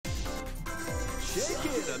shake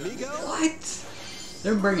it, amigo. What?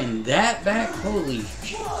 They're bringing that back? Holy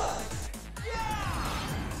shit.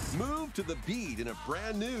 Move to the beat in a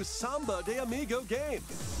brand new Samba de Amigo game.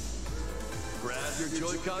 Grab your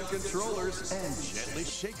Joy-Con controllers and gently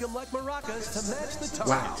shake them like maracas to match the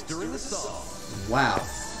targets during the song. Wow.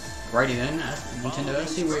 Righty then, Nintendo, I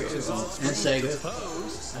see where it is. And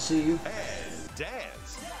Sega. I see you. And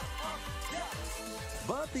dance.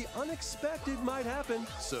 But the unexpected might happen,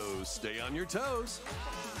 so stay on your toes.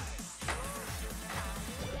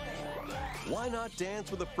 Why not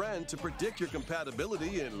dance with a friend to predict your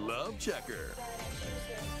compatibility in Love Checker?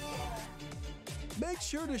 Make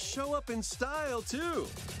sure to show up in style, too.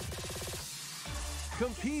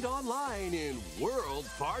 Compete online in World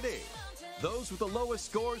Party. Those with the lowest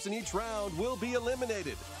scores in each round will be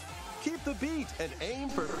eliminated. Keep the beat and aim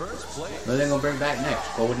for first place. What are they gonna bring back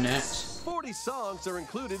next? Golden Axe? 40 songs are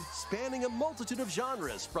included, spanning a multitude of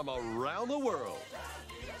genres from around the world.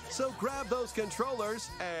 So grab those controllers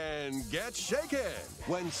and get shaken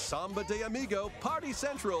when Samba de Amigo Party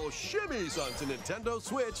Central shimmies onto Nintendo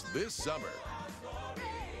Switch this summer.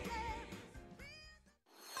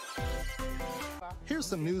 Here's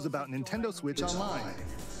some news about Nintendo Switch Online.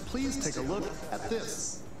 Please take a look at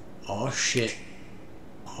this. Oh shit.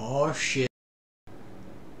 Oh shit.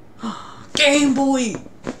 Game Boy!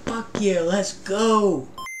 Fuck yeah, let's go!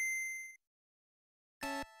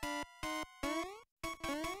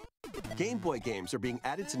 Game Boy games are being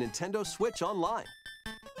added to Nintendo Switch Online.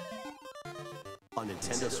 On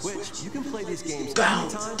Nintendo Switch, you can play these games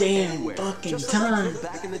anytime, damn anywhere, fucking just like time. you did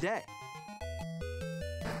back in the day.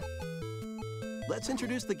 Let's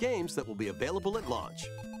introduce the games that will be available at launch.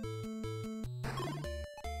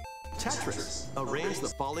 Tetris. Arrange the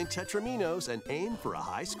falling tetraminos and aim for a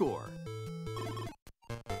high score.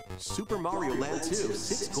 Super Mario Land 2,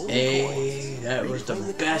 6 golden coins. That was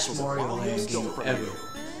the best Mario Land game ever.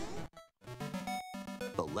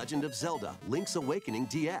 The Legend of Zelda, Link's Awakening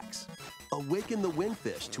DX. Awaken the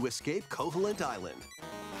Windfish to escape Koholint Island.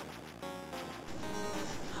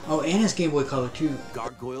 Oh, and it's Game Boy Color too.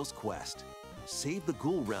 Gargoyle's Quest. Save the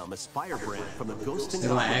Ghoul Realm as Firebrand from the Ghost and They're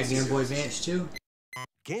gonna add Goblins Game Boy series. Advance too?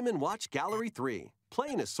 Game & Watch Gallery 3. Play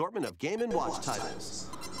an assortment of Game & Watch titles.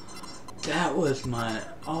 That was my...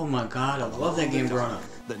 Oh my god, I love that game growing up.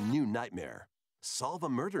 The New Nightmare. Solve a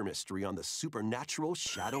murder mystery on the supernatural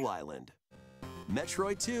Shadow Island.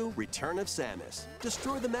 Metroid 2, Return of Samus.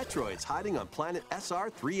 Destroy the Metroids hiding on planet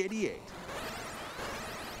SR-388.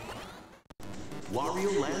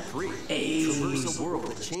 Wario Land 3. Traverse a world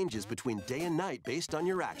that changes between day and night based on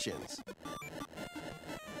your actions.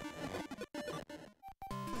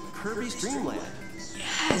 Kirby's Dream Land.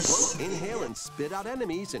 Yes! Float, inhale, and spit out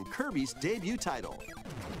enemies in Kirby's debut title.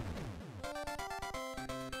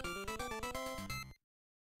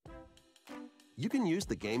 You can use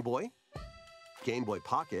the Game Boy, Game Boy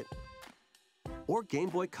Pocket, or Game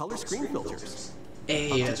Boy Color screen filters.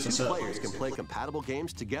 Hey, Up that's to what's 2 up. players can play compatible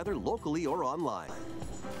games together locally or online.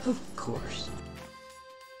 Of course.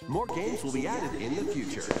 More games will be added in the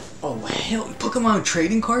future. Oh hell, Pokemon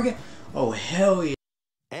trading card game? Oh hell yeah.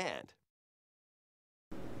 And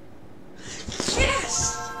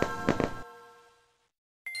Yes!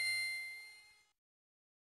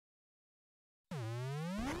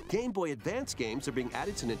 Game Boy Advance games are being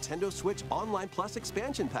added to Nintendo Switch Online Plus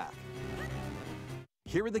expansion pack.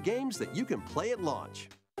 Here are the games that you can play at launch.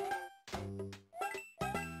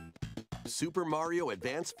 Super Mario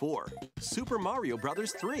Advance 4, Super Mario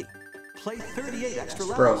Bros. 3. Play 38 extra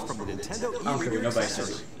levels from the Nintendo I don't care what e-reader nobody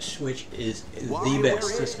accessory. says. Switch is the WarioWare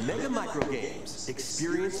best 8 system. Mega Micro Games.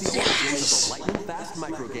 Experience the origins of the lightning fast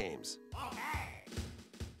micro games.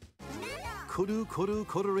 Kuru Kuru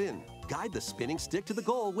Kururin. Guide the spinning stick to the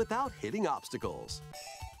goal without hitting obstacles.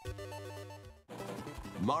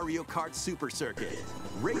 Mario Kart Super Circuit.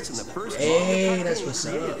 Race in the first Hey, Mario Kart that's game what's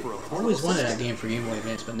created up. for a I portable always wanted that system. game for Game Boy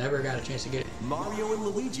Advance, but never got a chance to get it. Mario and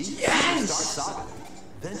Luigi Yes! Star Saga.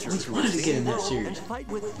 Venture Always through wanted a to get zany in that world series. and fight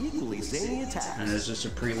with equally zany attacks. And it's just a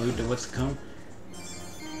prelude to what's to come.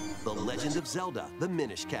 The Legend of Zelda, the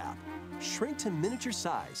Minish Cap. Shrink to miniature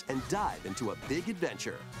size and dive into a big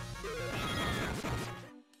adventure.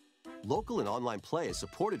 Local and online play is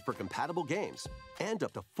supported for compatible games, and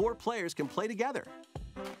up to 4 players can play together.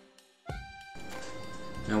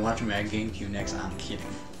 Now watch me at GameCube next. I'm kidding.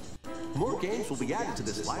 More games will be added to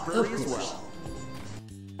this library as course. well.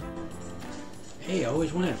 Hey, I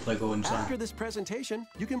always wanted to play Golden Sun. After this presentation,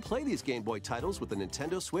 you can play these Game Boy titles with the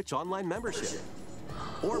Nintendo Switch Online membership.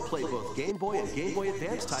 Or play both Game Boy and Game Boy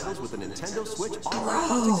Advance titles with the Nintendo Switch Online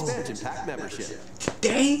Plus Expansion Pack membership.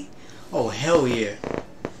 Today? Oh hell yeah.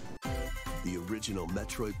 The original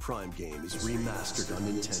Metroid Prime game is remastered on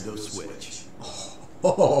Nintendo Switch.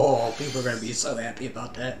 Oh, people are going to be so happy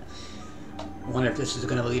about that. I wonder if this is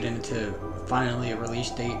going to lead into finally a release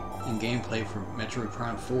date and gameplay for Metroid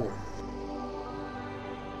Prime 4.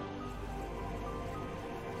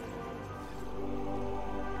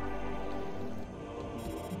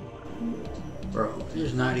 Bro,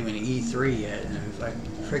 there's not even an E3 yet, and it's like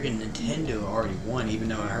freaking Nintendo already won, even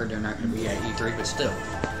though I heard they're not going to be at E3, but still.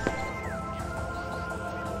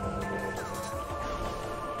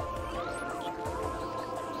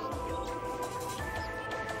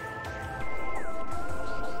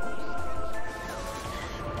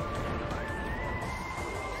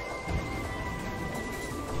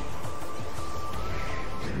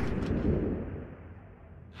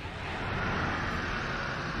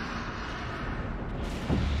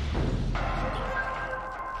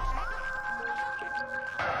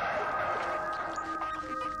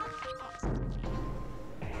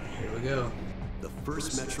 Go. The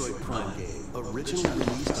first Metroid Prime game, originally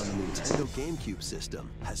released on the Nintendo GameCube system,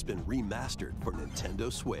 has been remastered for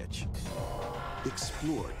Nintendo Switch.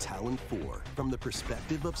 Explore Tallon 4 from the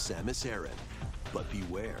perspective of Samus Aran. But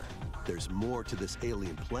beware, there's more to this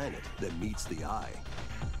alien planet than meets the eye.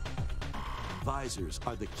 Visors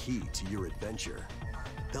are the key to your adventure.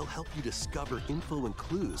 They'll help you discover info and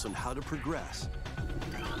clues on how to progress.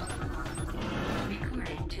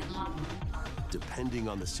 Recording to logbook. Depending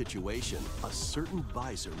on the situation, a certain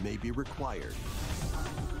visor may be required.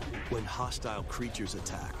 When hostile creatures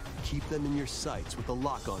attack, keep them in your sights with the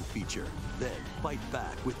lock-on feature. Then fight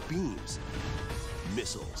back with beams,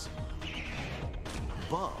 missiles,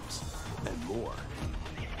 bombs, and more.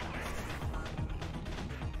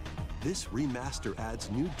 This remaster adds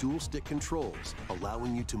new dual-stick controls,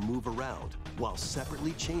 allowing you to move around while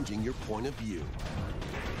separately changing your point of view.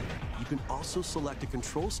 You can also select a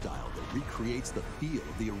control style that recreates the feel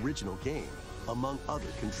of the original game, among other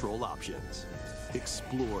control options.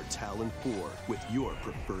 Explore Tallon 4 with your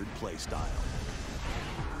preferred playstyle.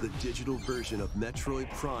 The digital version of Metroid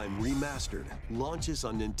Prime Remastered launches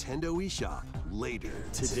on Nintendo eShop later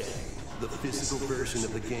today. The physical version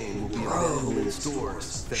of the game will be available in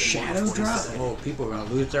stores. Shadow Drop? Oh, people are gonna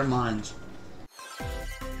lose their minds.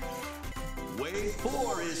 Wave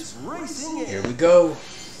 4 is racing in. Here we go.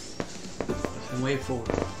 And Wave 4.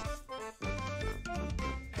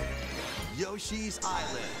 Yoshi's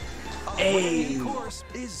Island. A Hey. brand new course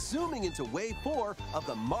is zooming into Wave 4 of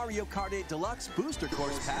the Mario Kart 8 Deluxe Booster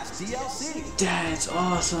Course Pass DLC. That's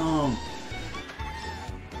awesome.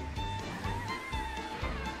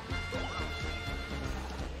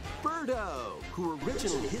 Birdo, who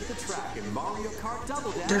originally hit the track in Mario Kart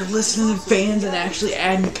Double Dash. They're listening to fans and actually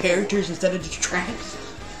adding characters instead of just tracks.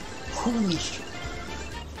 Holy shit.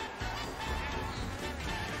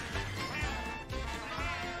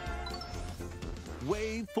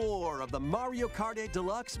 Wave 4 of the Mario Kart 8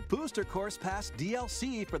 Deluxe Booster Course Pass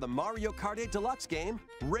DLC for the Mario Kart 8 Deluxe game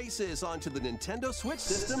races onto the Nintendo Switch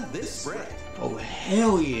system this spring. Oh,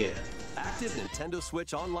 hell yeah. Active Nintendo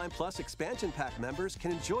Switch Online Plus expansion pack members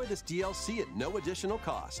can enjoy this DLC at no additional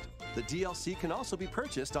cost. The DLC can also be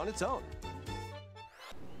purchased on its own.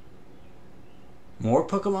 More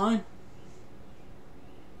Pokemon?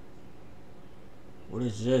 What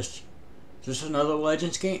is this? Is this another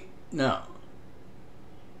Legends game? No.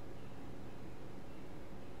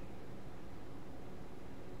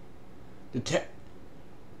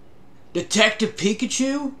 Detective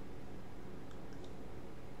Pikachu?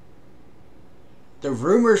 The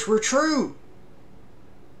rumors were true.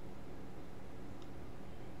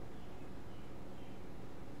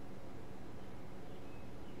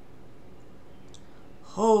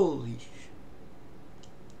 Holy sh...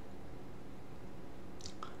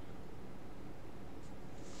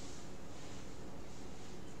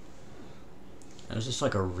 Is this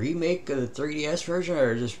like a remake of the 3DS version,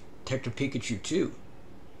 or just Detective Pikachu 2?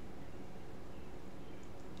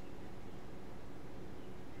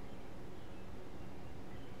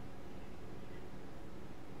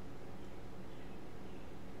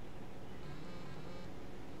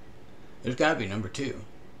 There's gotta be number 2.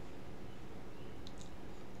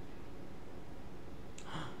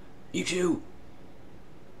 You too.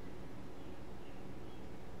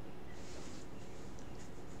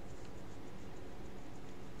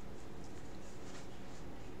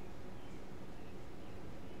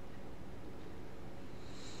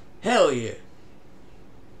 Hell yeah.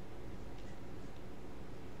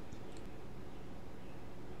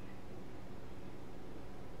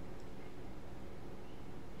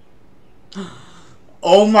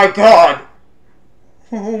 Oh my god.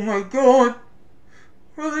 Oh my god.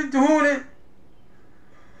 Are they doing it?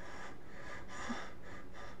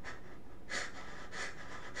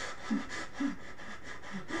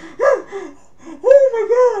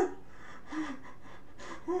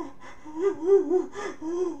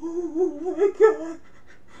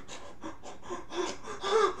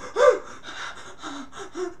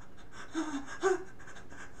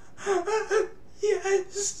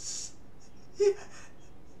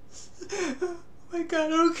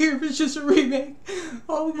 purchase a remake.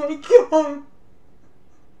 Oh my god.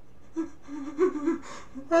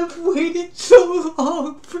 I've waited so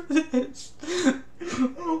long for this.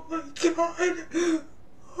 Oh my god.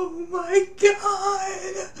 Oh my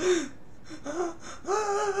god. Oh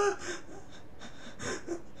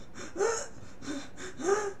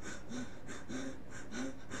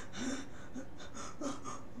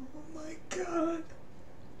my god.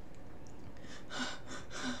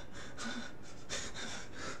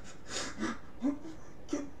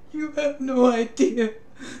 You have no idea.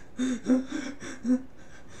 God.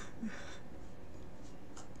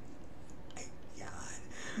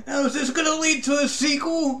 Now is this gonna lead to a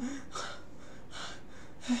sequel?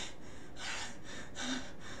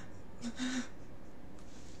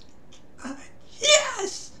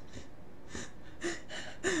 Yes!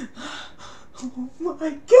 Oh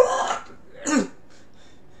my god!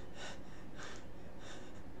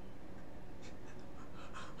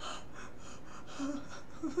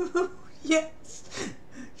 Yes!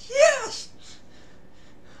 Yes!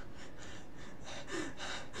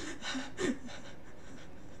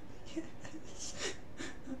 Yes!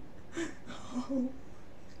 Oh.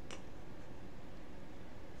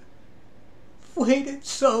 Waited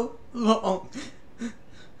so long.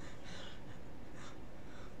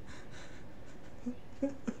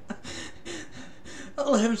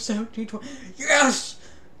 11/17/20. Yes!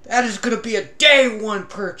 That is gonna be a day one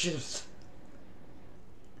purchase.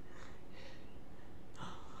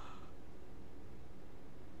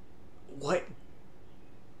 What?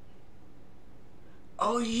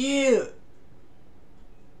 Oh yeah.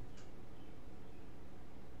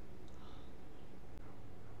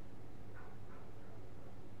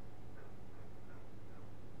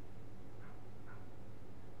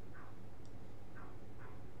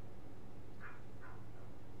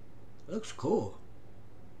 Looks cool.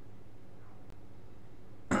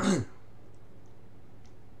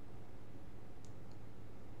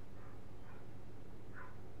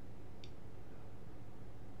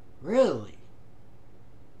 Really?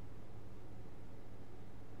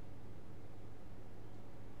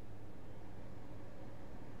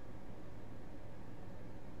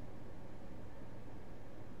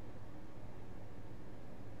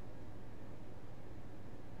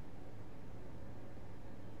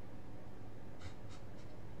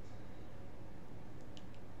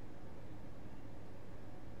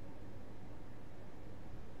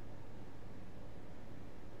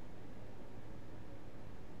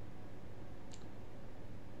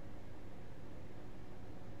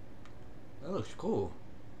 That looks cool.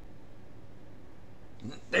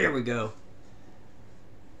 There we go.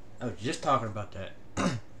 I was just talking about that.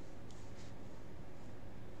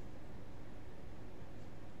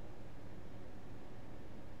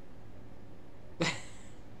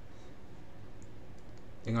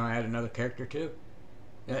 You gonna add another character too?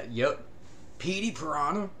 Yep. Petey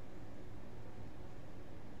Piranha.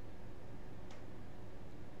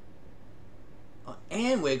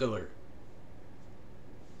 And Wiggler.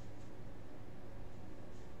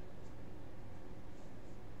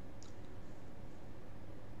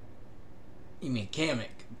 You mean Kamek,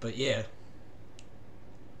 but yeah.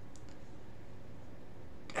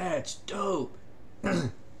 That's dope.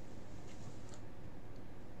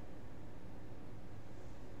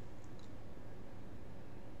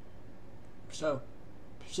 So,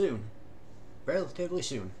 soon. Relatively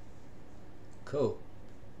soon. Cool.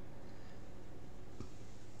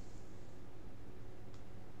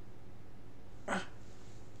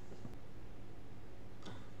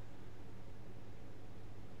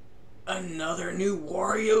 Another new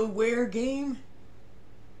WarioWare game?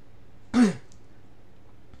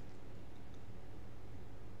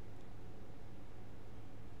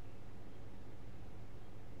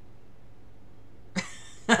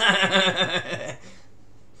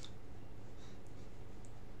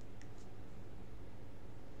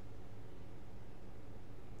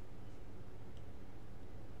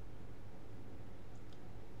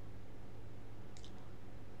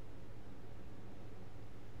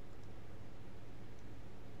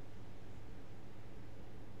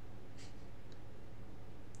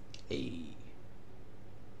 Hey.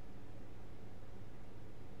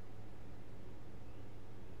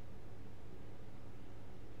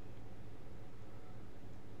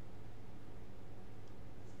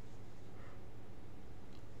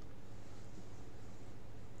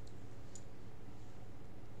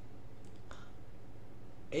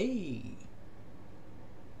 Hey.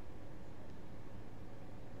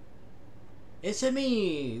 It's a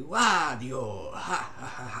me, Wario. Ha ha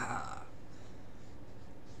ha ha.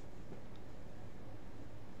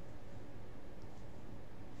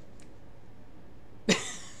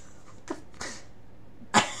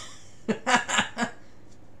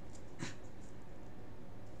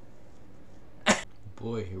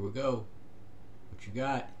 boy, here we go. What you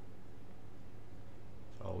got?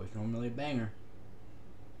 It's always normally a banger.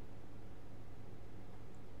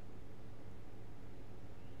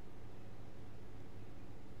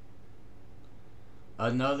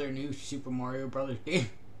 Another new Super Mario Brothers game.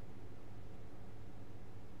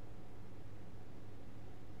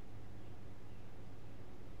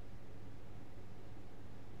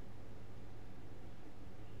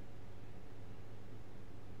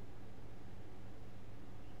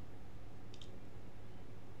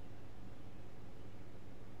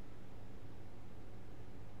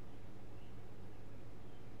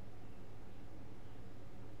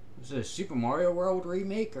 Was it a Super Mario World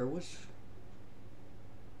remake or what's...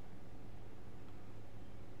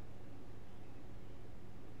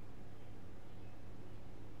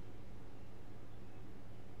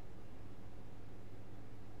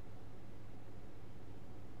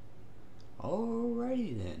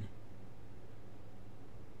 Alrighty then.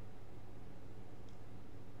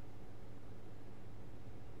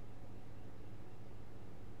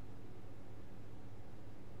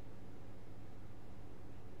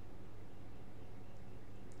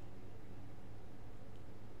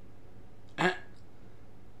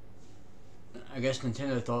 I guess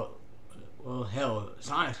Nintendo thought, well, hell,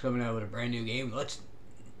 Sonic's coming out with a brand new game. Let's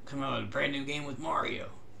come out with a brand new game with Mario.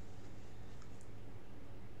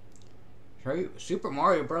 Super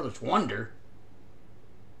Mario Brothers Wonder.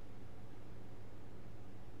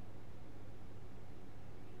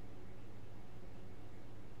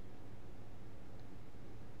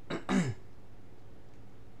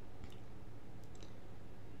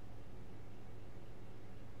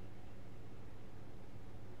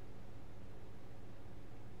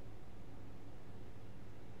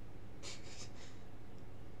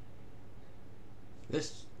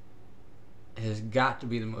 This has got to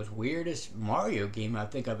be the most weirdest Mario game I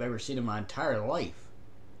think I've ever seen in my entire life.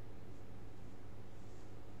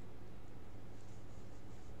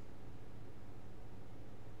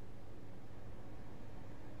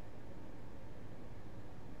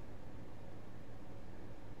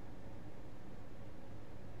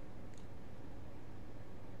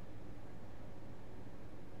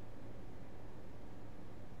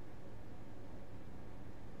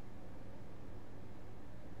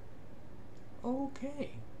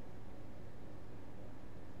 Okay.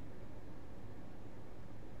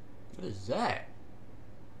 What is that?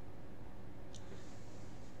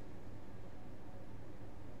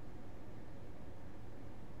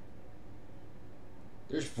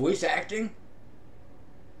 There's voice acting?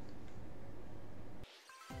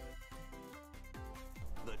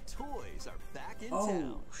 The toys are back in Oh,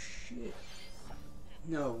 town. shit.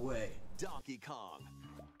 No way. Donkey Kong.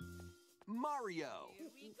 Mario.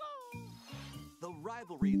 The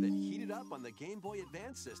rivalry that heated up on the Game Boy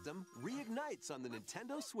Advance system reignites on the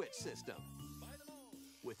Nintendo Switch system.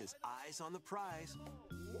 With his eyes on the prize,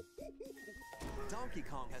 Donkey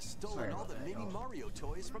Kong has stolen all the mini Mario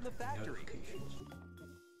toys from the factory.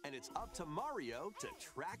 And it's up to Mario to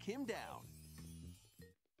track him down.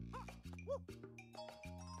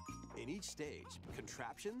 In each stage,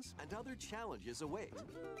 contraptions and other challenges await.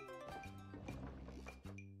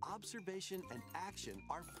 Observation and action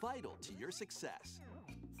are vital to your success.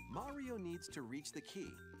 Mario needs to reach the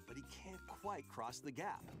key, but he can't quite cross the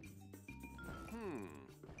gap.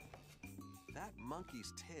 That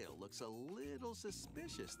monkey's tail looks a little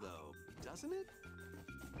suspicious though, doesn't it?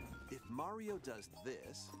 If Mario does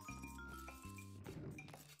this,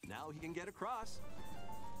 now he can get across.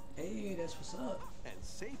 Hey, that's what's up. And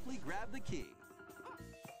safely grab the key.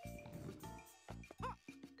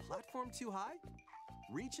 Platform too high?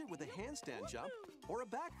 Reach it with a handstand jump or a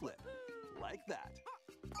backflip, like that.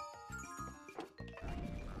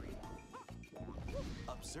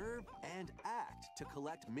 Observe and act to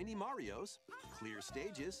collect mini Marios, clear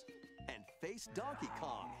stages, and face Donkey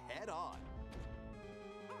Kong head on.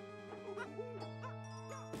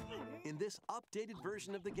 In this updated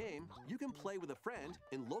version of the game, you can play with a friend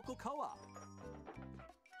in local co-op.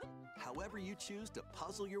 However you choose to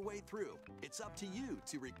puzzle your way through, it's up to you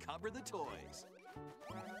to recover the toys.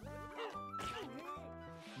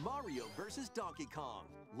 Mario vs. Donkey Kong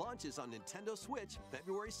launches on Nintendo Switch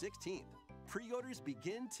February 16th. Pre-orders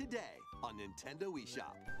begin today on Nintendo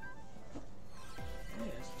eShop.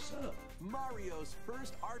 Hey, that's what's up. Mario's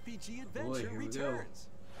first RPG adventure Boy, here we returns.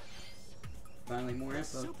 Finally, more The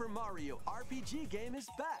info. Super Mario RPG game is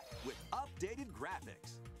back with updated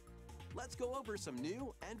graphics. Let's go over some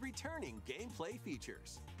new and returning gameplay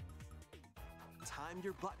features. Time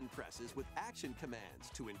your button presses with action commands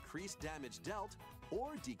to increase damage dealt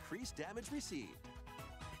or decrease damage received.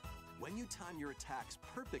 When you time your attacks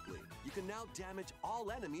perfectly, you can now damage all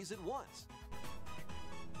enemies at once.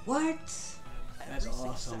 What? That's Every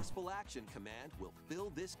awesome. successful action command will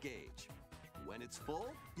fill this gauge. When it's full,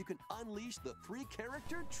 you can unleash the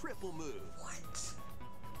 3-character triple move. What?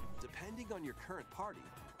 Depending on your current party,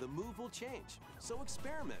 the move will change, so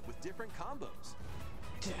experiment with different combos.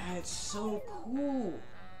 That's so cool.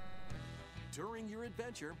 During your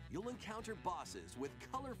adventure, you'll encounter bosses with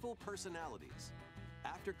colorful personalities.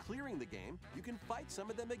 After clearing the game, you can fight some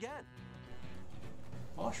of them again.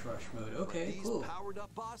 Boss rush mode. Okay, But these cool.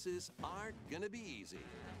 powered-up bosses aren't gonna be easy.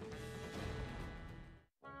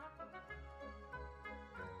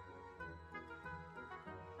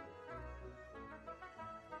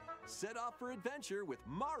 Set off for adventure with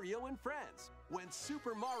Mario and Friends when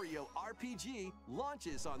Super Mario RPG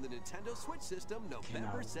launches on the Nintendo Switch system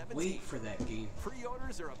November Cannot 17th. wait for that game.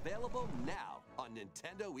 Pre-orders are available now on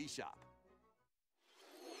Nintendo eShop.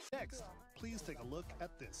 Next, please take a look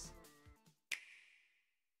at this.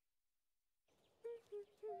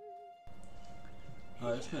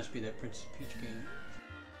 Oh, this must be that Princess Peach game.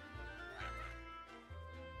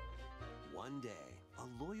 One day,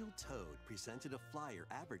 a loyal Toad presented a flyer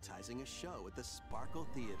advertising a show at the Sparkle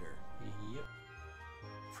Theater. Yep.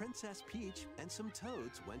 Princess Peach and some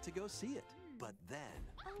Toads went to go see it. But then,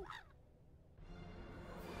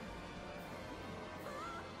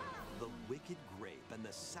 the Wicked Grape and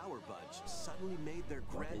the Sour Bunch suddenly made their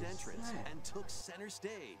grand is entrance that? and took center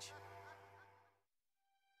stage.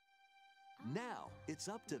 Now, it's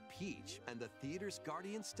up to Peach and the theater's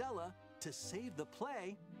guardian Stella to save the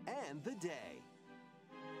play and the day.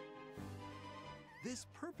 This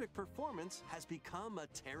perfect performance has become a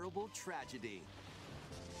terrible tragedy.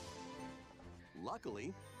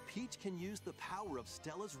 Luckily, Peach can use the power of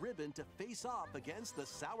Stella's ribbon to face off against the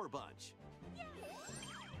Sour Bunch.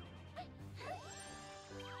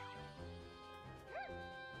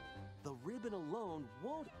 The ribbon alone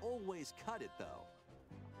won't always cut it, though.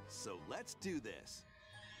 So let's do this.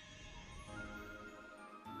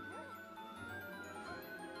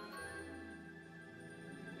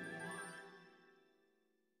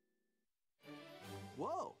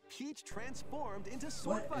 Whoa! Peach transformed into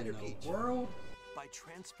Sword What Fighter in the Peach. world? By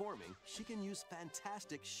transforming, she can use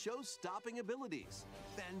fantastic show-stopping abilities.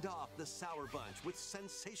 Fend off the Sour Bunch with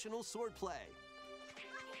sensational swordplay.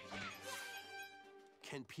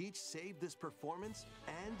 Can Peach save this performance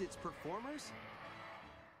and its performers?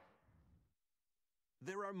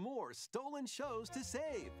 There are more stolen shows to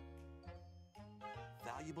save.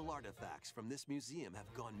 Valuable artifacts from this museum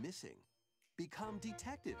have gone missing. Become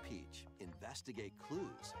Detective Peach, investigate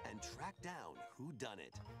clues, and track down who done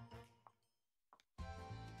it.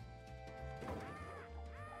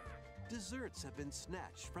 Desserts have been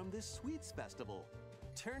snatched from this sweets festival.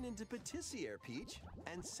 Turn into Patissiere Peach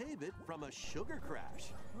and save it from a sugar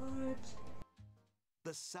crash. What?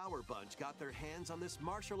 The Sour Bunch got their hands on this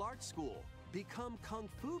martial arts school. Become Kung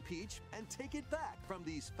Fu Peach and take it back from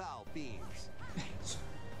these foul fiends.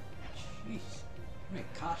 Jeez. How many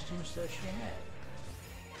costumes does she have?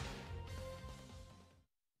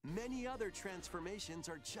 Many other transformations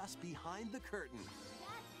are just behind the curtain.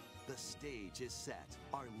 The stage is set.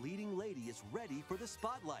 Our leading lady is ready for the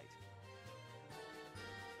spotlight.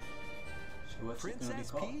 So what's it gonna be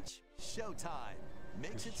Princess called? Peach Showtime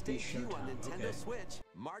makes its Princess Peach debut on Showtime, Nintendo okay. Switch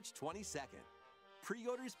March 22nd.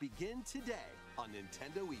 Pre-orders begin today on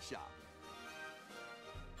Nintendo eShop.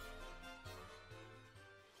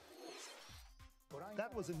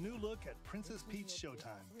 That was a new look at Princess Peach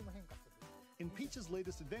Showtime. In Peach's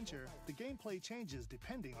latest adventure, the gameplay changes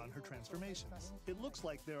depending on her transformations. It looks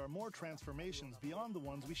like there are more transformations beyond the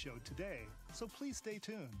ones we showed today, so please stay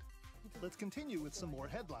tuned. Let's continue with some more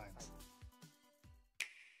headlines.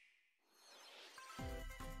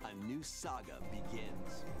 A new saga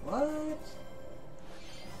begins. What?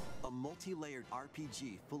 A multi-layered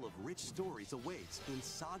RPG full of rich stories awaits in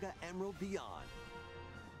Saga Emerald Beyond.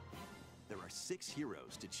 There are 6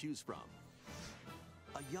 heroes to choose from.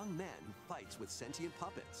 A young man who fights with sentient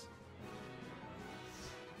puppets.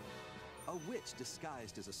 A witch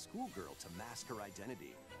disguised as a schoolgirl to mask her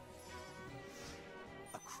identity.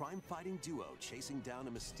 A crime-fighting duo chasing down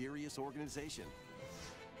a mysterious organization.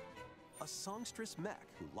 A songstress mech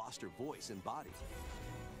who lost her voice and body.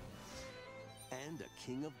 And a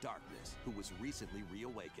king of darkness who was recently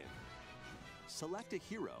reawakened. Select a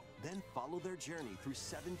hero, then follow their journey through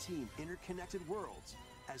 17 interconnected worlds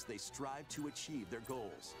as they strive to achieve their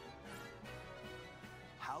goals.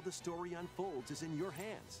 How the story unfolds is in your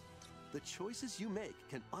hands. The choices you make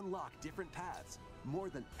can unlock different paths, more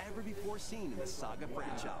than ever before seen in the Saga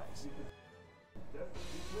franchise.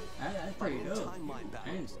 That's pretty dope. Timeline I didn't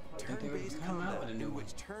battles, think they would turn-based come out combat with a new in one.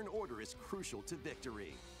 which turn order is crucial to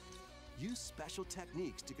victory. Use special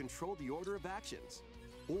techniques to control the order of actions,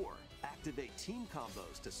 or activate team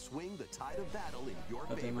combos to swing the tide of battle in your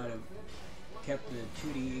But they favor. might have kept the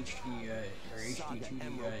 2D HD or HD Saga 2D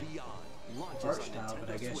Emerald Beyond launches art on style, but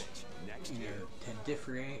I Nintendo guess Switch next you year. know, to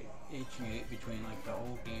differentiate between like the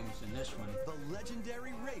old games and this one. The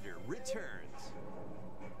legendary Raider returns.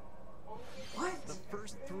 What? The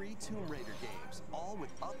first 3 Tomb Raider games, all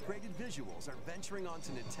with upgraded visuals, are venturing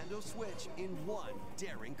onto Nintendo Switch in one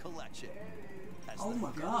daring collection. As Oh the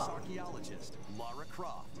my fearless God. archaeologist, Lara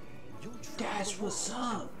Croft, you'll travel That's the what's world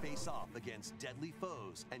up. and face off against deadly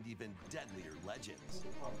foes and even deadlier legends.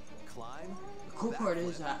 Climb, The cool part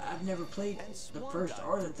is backflip, I've never played and the swan first dive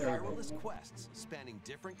or the through third one. perilous quests spanning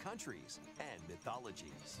different countries and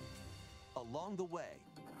mythologies. Along the way,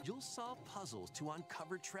 you'll solve puzzles to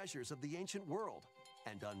uncover treasures of the ancient world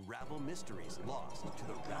and unravel mysteries lost to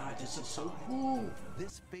the God, ravages this of is so time. cool.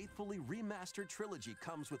 This faithfully remastered trilogy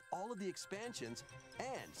comes with all of the expansions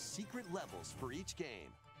and secret levels for each game.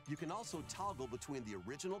 You can also toggle between the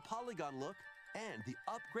original polygon look and the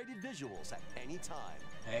upgraded visuals at any time.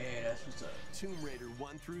 Hey, that's what's up. Tomb Raider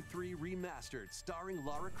 1 through 3 Remastered, starring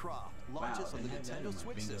Lara Croft, launches on the didn't have that in Nintendo my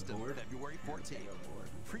Switch bingo system board. February Yeah, 14th. bingo board.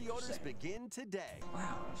 Pre-orders Sick. begin today.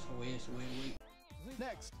 Wow, that's the way it's the way to wait.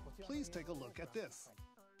 Next, please take a look at this.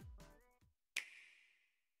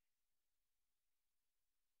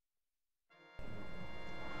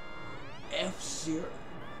 F-Zero.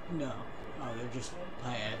 No. Oh, they're just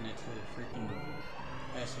adding it to the freaking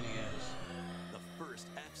SNES. The first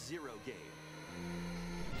F-Zero game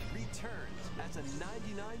returns as a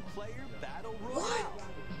 99-player battle royale.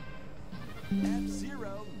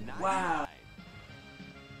 F-Zero 99. Wow.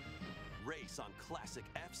 Race on classic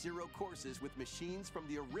F-Zero courses with machines from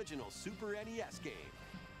the original Super NES game.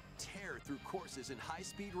 Tear through courses in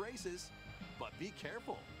high-speed races, but be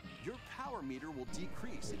careful. Your power meter will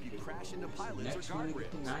decrease if you crash into pilots Next or one, we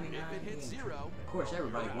get the guardrails. 99 If it hits game. zero, Of course,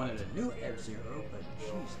 everybody you're out. wanted a new F-Zero, but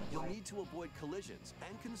jeez. You'll need to avoid collisions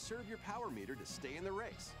and conserve your power meter to stay in the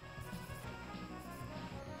race.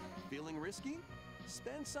 Feeling risky?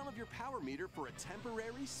 Spend some of your power meter for a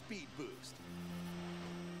temporary speed boost.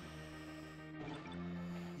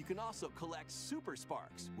 You can also collect Super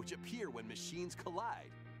Sparks, which appear when machines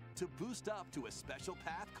collide, to boost up to a special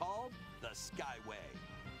path called the Skyway.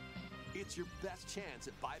 It's your best chance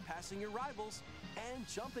at bypassing your rivals and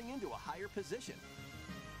jumping into a higher position.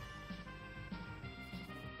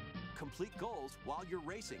 Complete goals while you're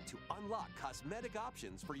racing to unlock cosmetic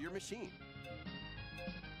options for your machine.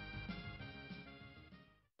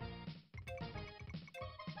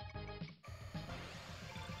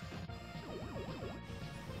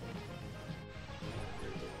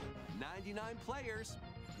 "99 players,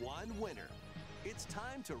 1 winner." It's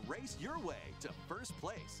time to race your way to first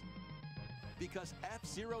place. Because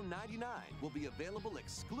F-Zero 99 will be available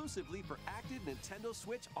exclusively for active Nintendo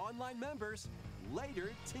Switch Online members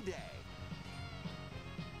later today.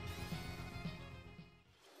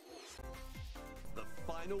 The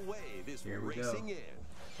final wave is Here we go. racing in.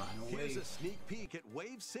 Final Here's a wave. sneak peek at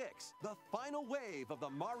Wave 6, the final wave of the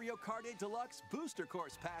Mario Kart 8 Deluxe Booster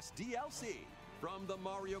Course Pass DLC. From the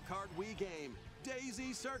Mario Kart Wii game,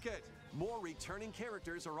 Daisy Circuit. More returning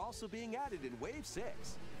characters are also being added in Wave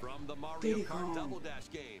 6. From the Mario Diddy Kart Kong. Double Dash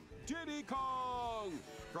game, Diddy Kong.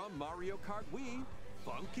 From Mario Kart Wii,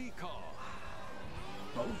 Funky Kong.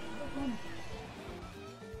 Both of them?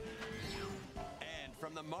 And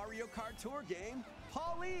from the Mario Kart Tour game,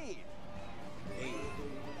 Pauline. Hey.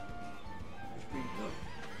 That's pretty good.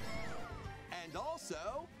 And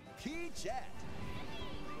also, Key Jet.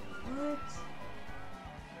 What?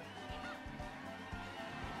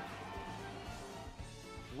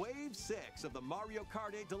 Wave 6 of the Mario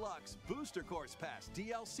Kart 8 Deluxe Booster Course Pass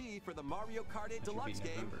DLC for the Mario Kart 8 That should be Deluxe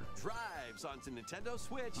game November. drives onto Nintendo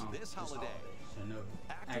Switch Oh, this holiday. So no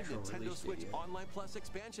Active actual Nintendo release date Switch yet. Online Plus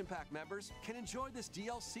expansion pack members can enjoy this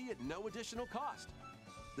DLC at no additional cost.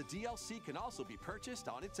 The DLC can also be purchased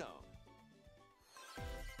on its own.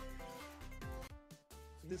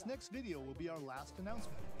 This next video will be our last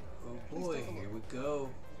announcement. Oh Please boy, take a look. here we go.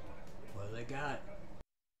 What do they got?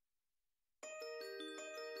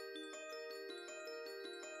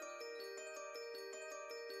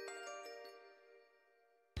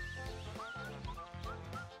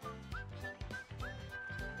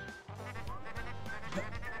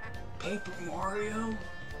 Paper Mario?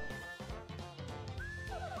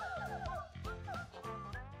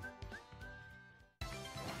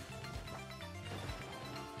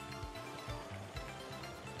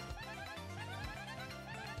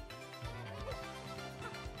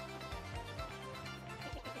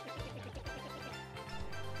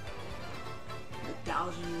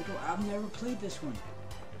 Bowser Year Door. I've never played this one.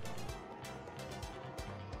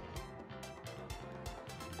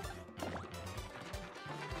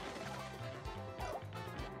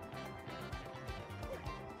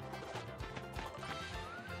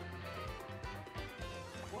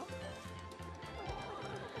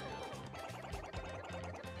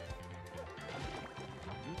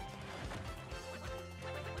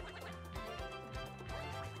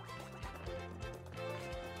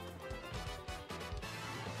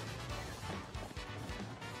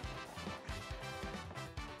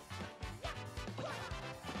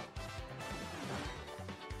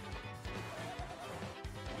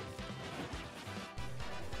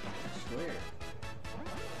 Swear.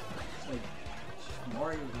 It's like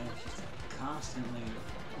Mario games just constantly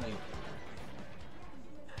like.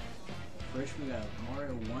 First we got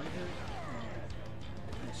Mario Wonder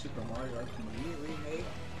and Super Mario RPG remake,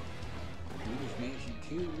 Luigi's Mansion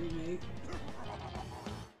 2 remake,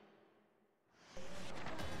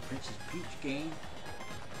 Princess Peach game,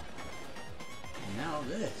 and now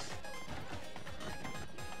this.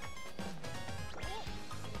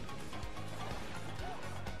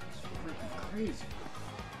 Crazy.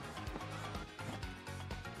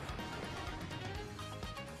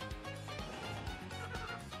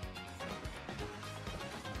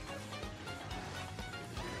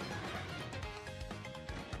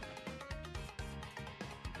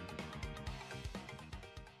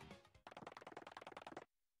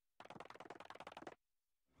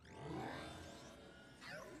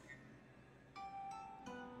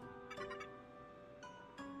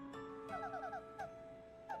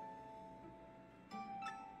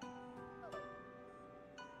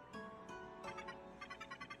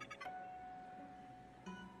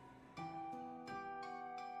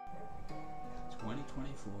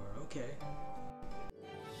 Okay.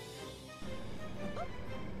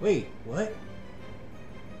 Wait, what?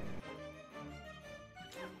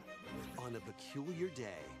 On a peculiar day,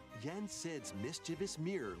 Yen Sid's mischievous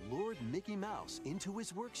mirror lured Mickey Mouse into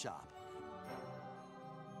his workshop.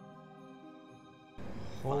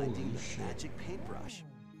 Holy Finding the shit. magic paintbrush,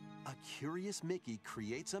 a curious Mickey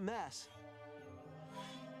creates a mess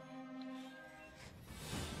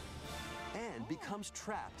and becomes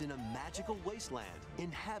trapped in a magical wasteland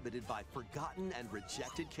inhabited by forgotten and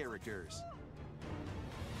rejected characters.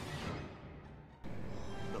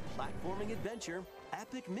 The platforming adventure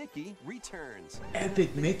Epic Mickey returns.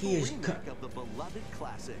 Epic Mickey is remake of the beloved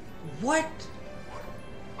classic. What?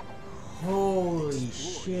 Holy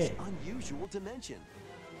Explore shit. this unusual dimension.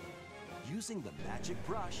 Using the magic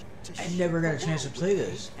brush to I never got a shape the chance to world play with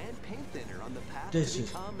this. paint and paint thinner on the path This to is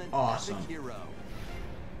become an awesome. epic hero.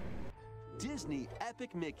 Disney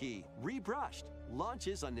Epic Mickey Rebrushed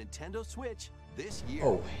launches on Nintendo Switch this year.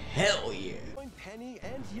 Oh, hell yeah. Join Penny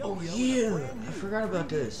and Yo-Yo Oh, in a yeah. brand I new forgot about 3D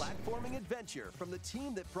this. platforming adventure from the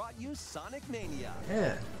team that brought you Sonic Mania.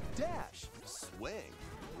 Yeah. Dash, swing,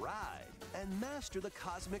 ride, and master the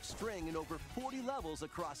cosmic string in over 40 levels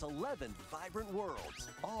across 11 vibrant worlds,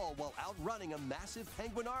 all while outrunning a massive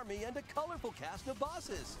penguin army and a colorful cast of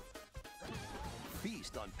bosses.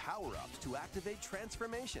 Feast on power-ups to activate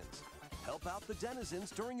transformations, help out the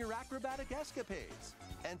denizens during your acrobatic escapades,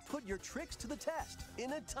 and put your tricks to the test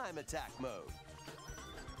in a time attack mode.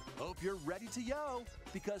 Hope you're ready to yo,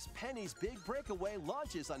 because Penny's Big Breakaway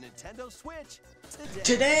launches on Nintendo Switch today.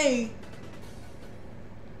 Today?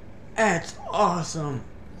 That's awesome.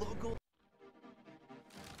 Local.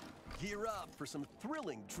 Gear up for some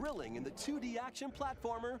thrilling drilling in the 2D action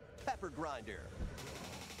platformer Pepper Grinder.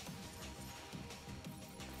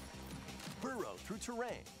 Burrow through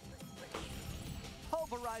terrain.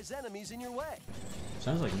 Pulverize enemies in your way.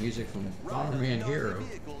 Sounds like music from Run Bomberman gnarly Hero.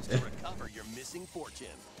 vehicles to recover your missing fortune.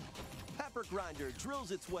 Pepper Grinder drills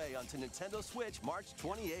its way onto Nintendo Switch March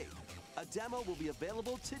 28th. A demo will be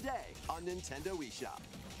available today on Nintendo eShop.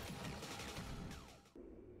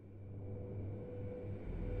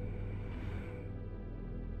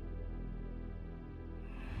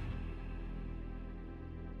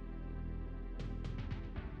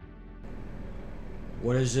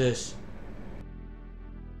 What is this?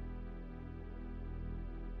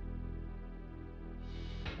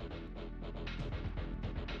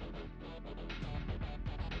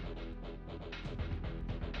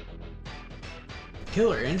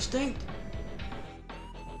 Killer Instinct?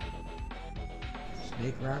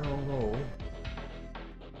 Snake Rattle Roll.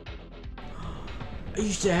 I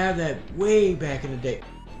used to have that way back in the day.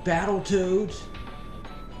 Battletoads.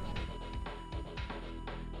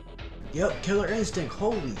 Yep, Killer Instinct.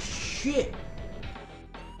 Holy shit.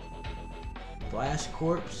 Blast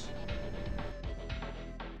Corpse.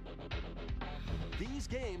 These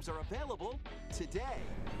These games are available today.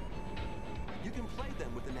 You can play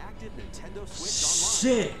them with an active Nintendo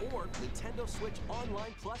Switch Online or Nintendo Switch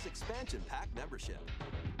Online Plus expansion pack membership.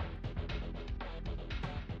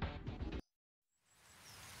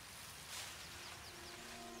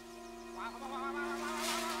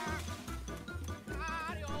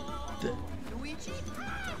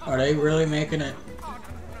 Are they really making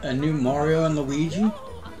a new Mario and Luigi?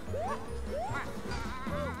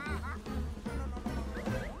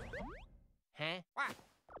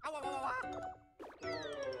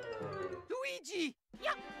 Luigi!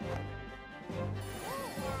 Yeah.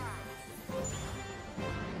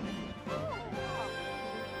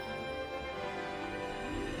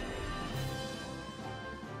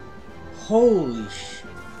 Holy sh...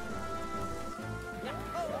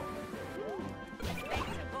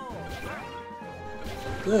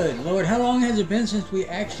 Good Lord, how long has it been since we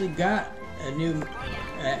actually got a new,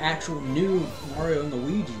 actual new Mario and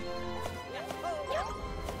Luigi?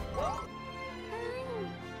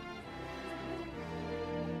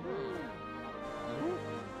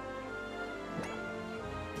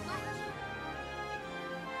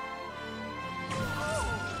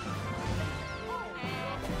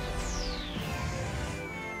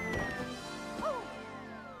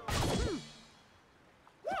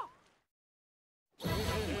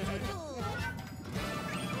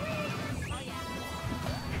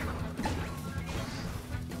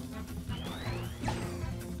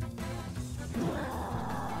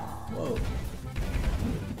 Whoa.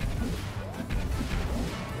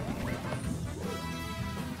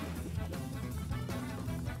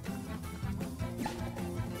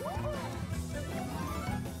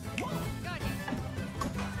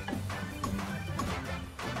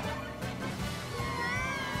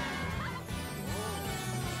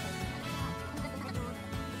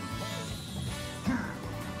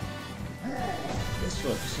 This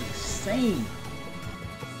looks insane.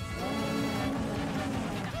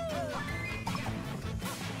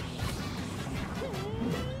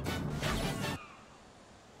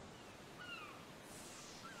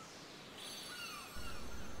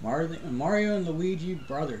 Mario and Luigi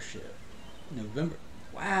Brothership. November.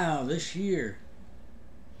 Wow, this year.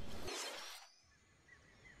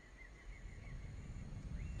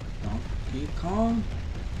 Donkey Kong?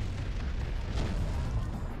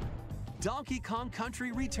 Donkey Kong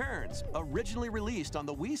Country Returns, originally released on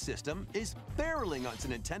the Wii system, is barreling onto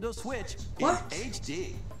Nintendo Switch What? in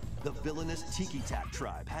HD. The villainous Tiki Tak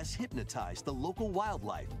tribe has hypnotized the local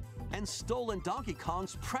wildlife and stolen Donkey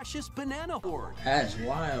Kong's precious banana hoard. That's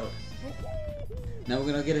wild. Now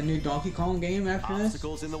we're gonna get a new Donkey Kong game after this?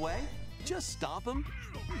 Obstacles in the way? Just stomp them,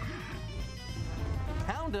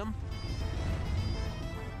 pound them,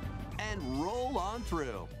 and roll on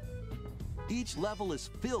through. Each level is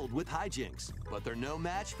filled with hijinks, but they're no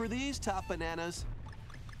match for these top bananas.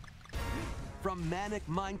 From manic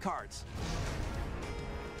minecarts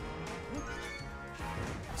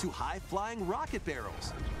to high-flying rocket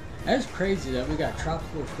barrels. That's crazy that we got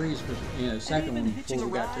Tropical Freeze for the second one before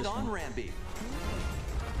we got this on one. Rambi.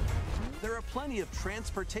 There are plenty of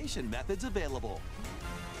transportation methods available.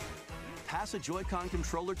 Pass a Joy-Con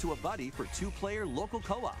controller to a buddy for 2-player local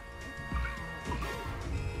co-op.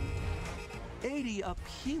 80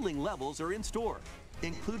 appealing levels are in store,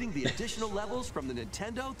 including the additional levels from the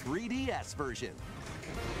Nintendo 3DS version.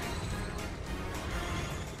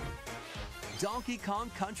 Donkey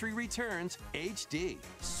Kong Country Returns HD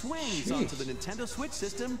swings onto the Nintendo Switch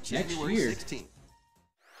system January 16th.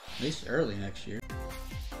 At least early next year.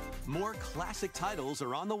 More classic titles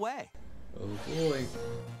are on the way. Oh boy.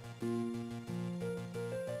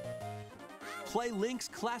 Play Link's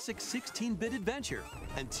classic 16-bit adventure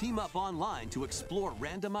and team up online to explore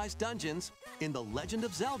randomized dungeons in The Legend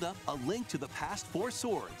of Zelda: A Link to the Past 4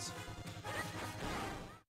 Swords.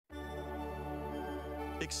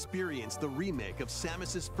 Experience the remake of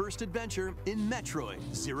Samus's first adventure in Metroid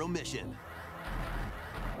Zero Mission.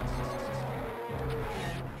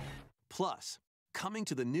 Plus, coming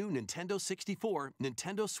to the new Nintendo 64,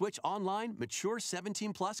 Nintendo Switch Online Mature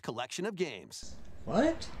 17+ collection of games.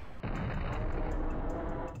 What?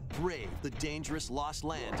 Brave the dangerous lost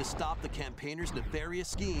land to stop the campaigners' nefarious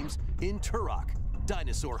schemes in Turok: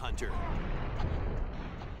 Dinosaur Hunter.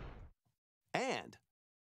 And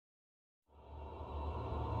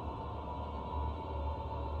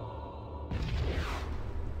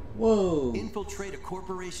whoa. infiltrate a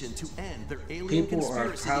corporation to end their alien People are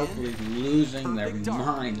conspiracy probably in losing their Perfect Dark,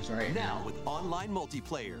 minds right now now. with online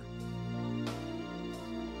multiplayer.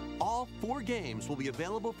 All 4 games will be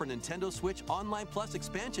available for Nintendo Switch Online Plus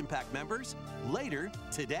expansion pack members later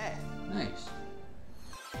today. Nice.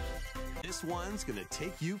 this one's gonna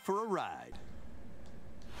take you for a ride.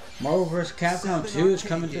 Marvel vs. Capcom 2 is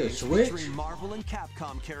coming to the Switch. Marvel and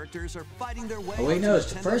Capcom characters are fighting their way. Oh wait, no,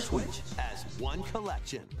 it's the Nintendo first one. Switch as one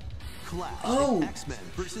collection. Clash Oh. in X-Men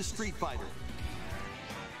vs. Street Fighter.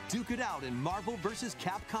 Duke it out in Marvel vs.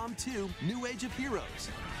 Capcom 2: New Age of Heroes.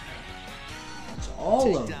 It's all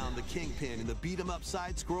Take of them. down the Kingpin in the beat-em-up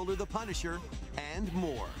side-scroller The Punisher, and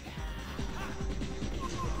more.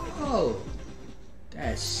 Oh,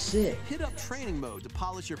 that's sick. Hit up training mode to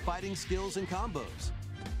polish your fighting skills and combos.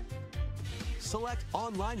 Select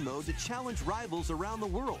online mode to challenge rivals around the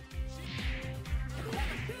world.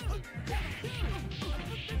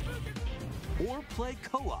 Or play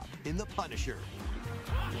co-op in The Punisher.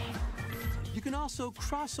 You can also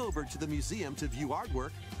cross over to the museum to view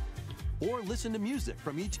artwork or listen to music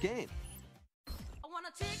from each game. I wanna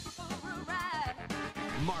take you for a ride.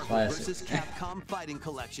 Marvel Classic. vs. Capcom Fighting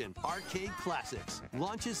Collection Arcade Classics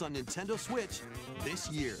launches on Nintendo Switch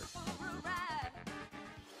this year. For a ride.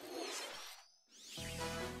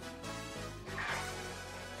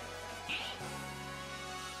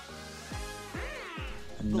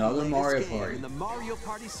 Another latest Mario game Party. in the Mario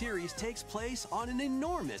Party series takes place on an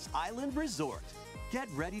enormous island resort. Get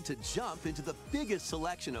ready to jump into the biggest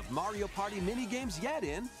selection of Mario Party minigames yet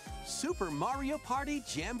in Super Mario Party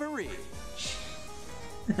Jamboree.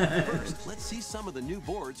 First, let's see some of the new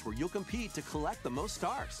boards where you'll compete to collect the most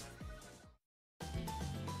stars.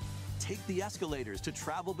 Take the escalators to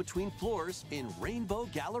travel between floors in Rainbow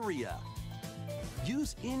Galleria.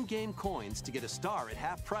 Use in-game coins to get a star at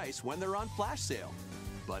half price when they're on flash sale.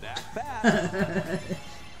 But act fast.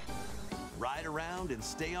 Ride around and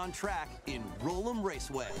stay on track in Roll'em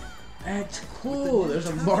Raceway. That's With cool. the new There's a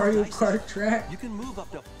tournament Mario dice, Kart track. You can move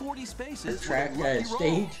up to 40 A spaces track with a lucky roll.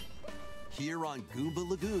 stage. Here on Goomba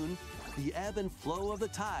Lagoon, the ebb and flow of the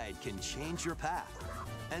tide can change your path.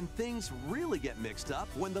 And things really get mixed up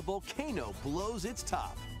when the volcano blows its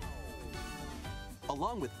top.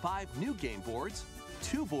 Along with 5 new game boards,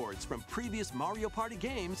 2 boards from previous Mario Party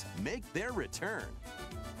games make their return.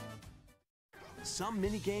 Some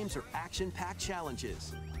mini-games are action-packed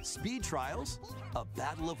challenges, speed trials, a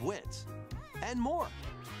battle of wits, and more.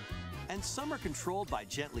 And some are controlled by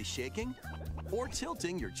gently shaking or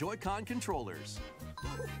tilting your Joy-Con controllers.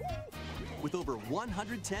 With over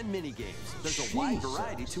 110 mini-games, there's a wide Jesus.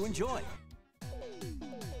 variety to enjoy.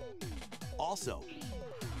 Also,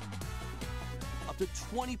 up to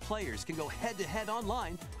 20 players can go head-to-head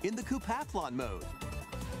online in the Coupathlon mode.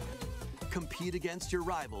 Compete against your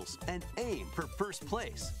rivals and aim for first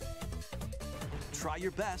place. Try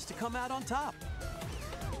your best to come out on top.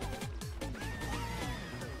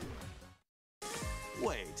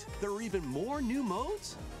 Wait, there are even more new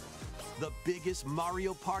modes? The biggest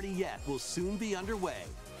Mario Party yet will soon be underway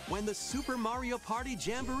when the Super Mario Party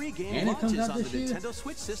Jamboree game And it comes launches out on the this year? Nintendo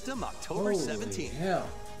Switch system October Holy 17th. hell.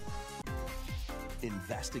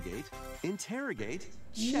 Investigate, interrogate,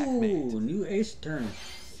 checkmate. Ooh, new Ace Attorney.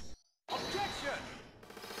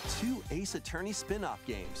 2 Ace Attorney spin-off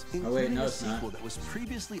games, Oh, including wait, no, a it's not. sequel that was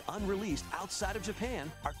previously unreleased outside of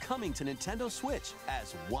Japan, are coming to Nintendo Switch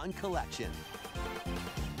as one collection.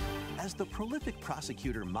 As the prolific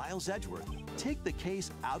prosecutor Miles Edgeworth, take the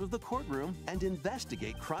case out of the courtroom and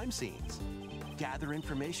investigate crime scenes. Gather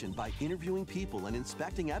information by interviewing people and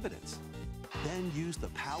inspecting evidence. Then use the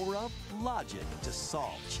power of logic to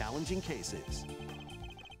solve challenging cases.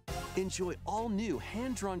 Enjoy all new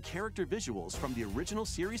hand-drawn character visuals from the original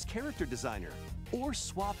series character designer, or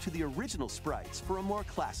swap to the original sprites for a more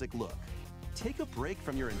classic look. Take a break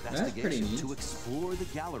from your pretty investigation neat. to explore the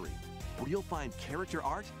gallery, where you'll find character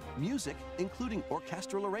art, music, including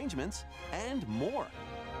orchestral arrangements, and more.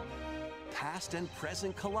 Past and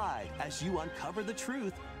present collide as you uncover the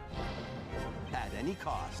truth at any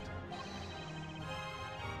cost.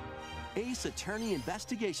 Ace Attorney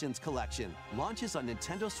Investigations Collection launches on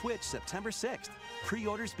Nintendo Switch September 6th.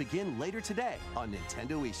 Pre-orders begin later today on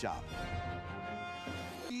Nintendo eShop.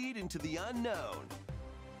 Feed into the unknown.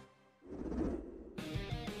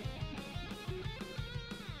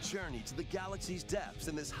 Journey to the galaxy's depths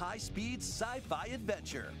in this high-speed sci-fi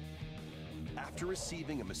adventure. After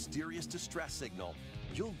receiving a mysterious distress signal,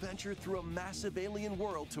 you'll venture through a massive alien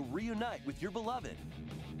world to reunite with your beloved.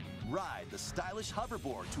 Ride the stylish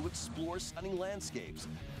hoverboard to explore stunning landscapes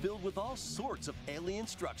filled with all sorts of alien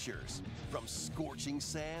structures. From scorching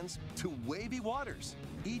sands to wavy waters,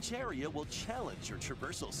 each area will challenge your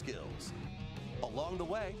traversal skills. Along the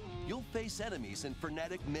way, you'll face enemies in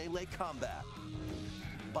frenetic melee combat.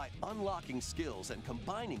 By unlocking skills and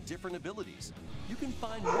combining different abilities, you can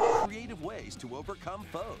find more creative ways to overcome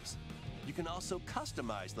foes. You can also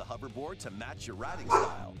customize the hoverboard to match your riding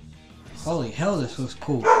style. Holy hell, this looks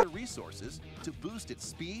cool. Resources to boost its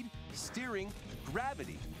speed, steering,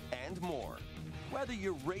 gravity, and more. Whether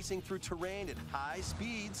you're racing through terrain at high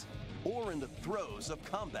speeds or in the throes of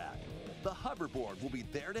combat, the hoverboard will be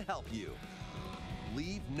there to help you.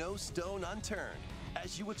 Leave no stone unturned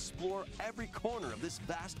as you explore every corner of this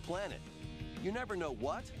vast planet. You never know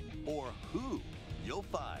what or who you'll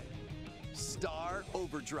find. Star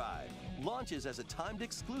Overdrive launches as a timed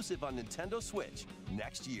exclusive on Nintendo Switch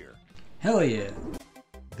next year. Hell yeah.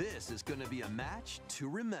 This is going to be a match to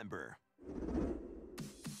remember.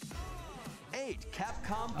 8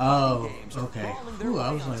 Capcom Oh, games are okay. crawling their Ooh, I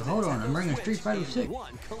way was like, onto hold on, Nintendo I'm bringing Switch Street Fighter in 6.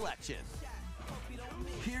 one collection.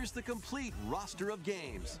 Here's the complete roster of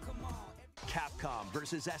games. Capcom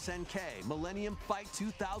vs SNK Millennium Fight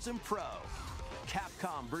 2000 Pro.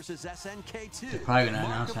 Capcom vs SNK 2. They're probably gonna Mark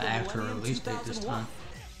announce of an the actual Millennium release date this 2001. time.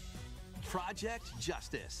 Project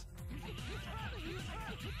Justice.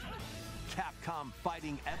 Capcom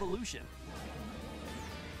Fighting Evolution.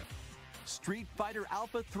 Street Fighter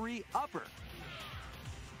Alpha 3 Upper.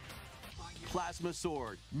 Plasma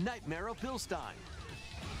Sword Nightmare of Bilstein.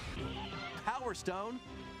 Power Stone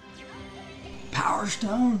Power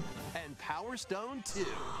Stone? and Power Stone 2.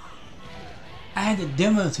 I had the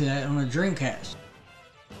demo to that on a Dreamcast.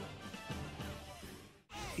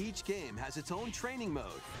 Each game has its own training mode.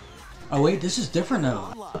 Oh wait, this is different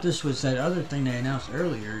though. This was that other thing they announced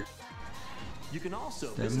earlier. You can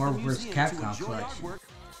also The visit Marvel the vs. museum Capcom to enjoy collection. artwork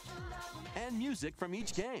and music from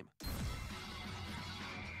each game.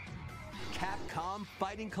 Capcom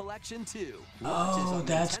Fighting Collection 2 launches Oh, on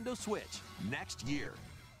that's- Nintendo Switch next year.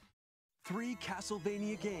 3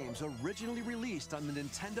 Castlevania games originally released on the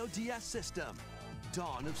Nintendo DS system: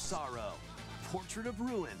 Dawn of Sorrow, Portrait of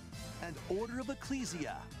Ruin, and Order of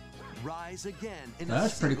Ecclesia. Rise again in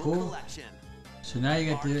That's a pretty single cool. collection. So now you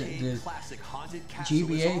get Arcade the Classic Haunted Castle is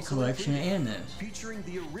GBA also collection included, and this. featuring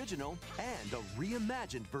the original and a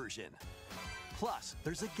reimagined version. Plus,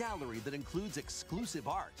 there's a gallery that includes exclusive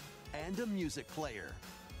art and a music player.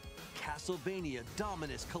 Castlevania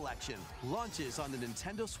Dominus Collection launches on the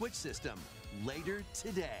Nintendo Switch system later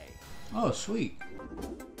today. Oh, sweet.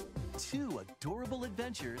 2 adorable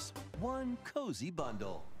adventures, 1 cozy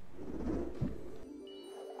bundle.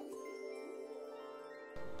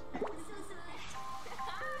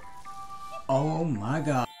 Oh my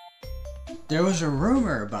god. There was a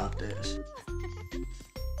rumor about this.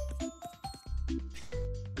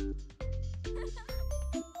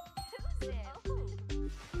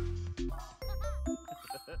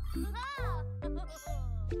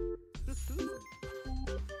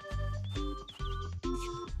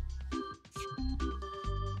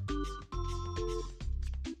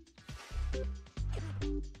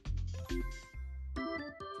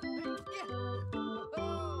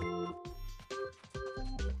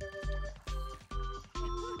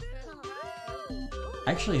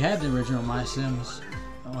 I actually had the original My Sims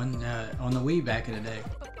on the Wii back in the day.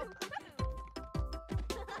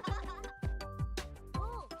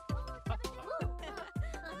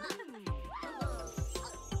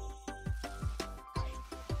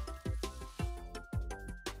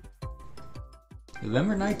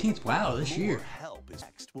 November 19th, wow, this More year. help is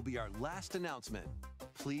next will be our last announcement.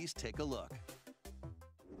 Please take a look.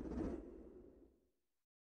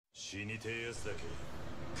 死にてえやつだ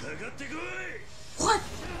けかかってこい What?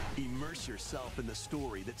 Immerse yourself in the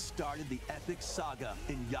story that started the epic saga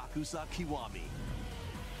in Yakuza Kiwami.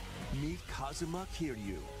 Meet Kazuma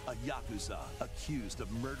Kiryu, a Yakuza accused of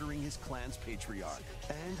murdering his clan's patriarch,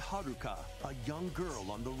 and Haruka, a young girl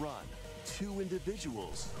on the run. 2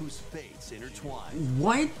 individuals whose fates intertwine.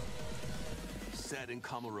 What? Set in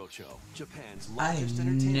Kamurocho, Japan's I largest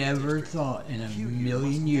entertainment never district, thought in a Kiryu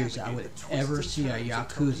million must years I navigate would the twists ever and see a turns of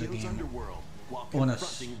Yakuza Tokyo's game underworld while on a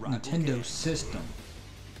confronting rival Nintendo gangs. system.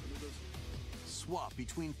 Swap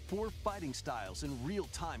between 4 fighting styles in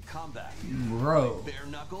real-time combat. Bro. Bare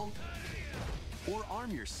knuckle, or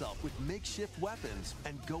arm yourself with makeshift weapons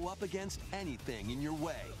and go up against anything in your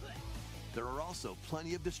way. There are also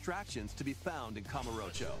plenty of distractions to be found in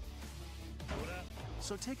Kamurocho.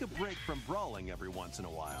 So take a break from brawling every once in a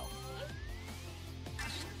while.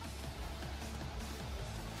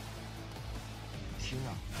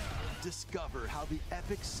 Discover how the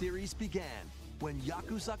epic series began when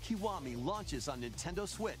Yakuza Kiwami launches on Nintendo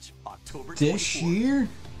Switch October 24th. This year?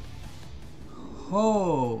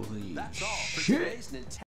 Holy That's all for shit. today's Nintendo.